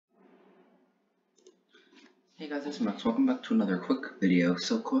Hey guys, it's Max. Welcome back to another quick video.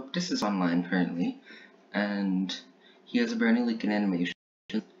 So this is online currently, and he has a brand new leak in animation.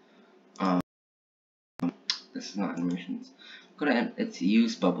 This is not animations. It's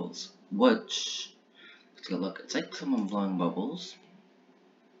UseBubbles, which, let's get a look. It's like someone blowing bubbles.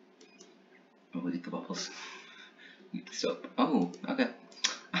 Oh, we get the bubbles. Eat the soap. Oh, okay.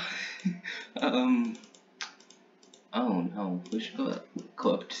 Oh no, we should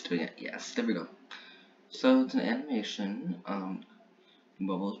go up just doing it. Yes, there we go. So it's an animation.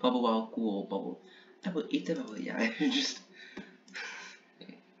 Bubbles, bubble, wow, cool, bubble. Double, eat the bubble, yeah, just.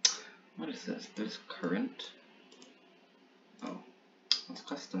 What is this? There's current. Oh, it's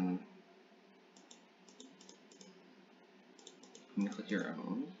custom. Make like your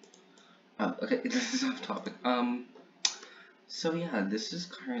own. Oh, okay, this is off topic. So yeah, this is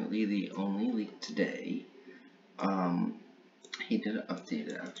currently the only leak today. He did update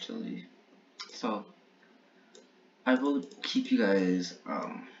it actually. So, I will keep you guys,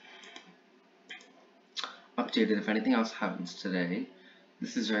 updated if anything else happens today.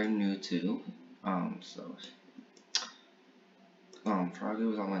 This is very new too. Froggy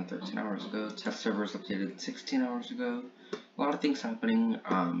was online 13 hours ago. Test servers updated 16 hours ago. A lot of things happening.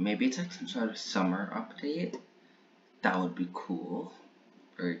 Maybe it's like some sort of summer update. That would be cool.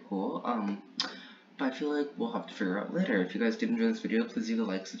 Very cool. But I feel like we'll have to figure out later. If you guys did enjoy this video, please leave a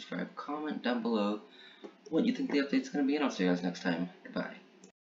like, subscribe, comment down below what you think the update's gonna be, and I'll see you guys next time. Goodbye.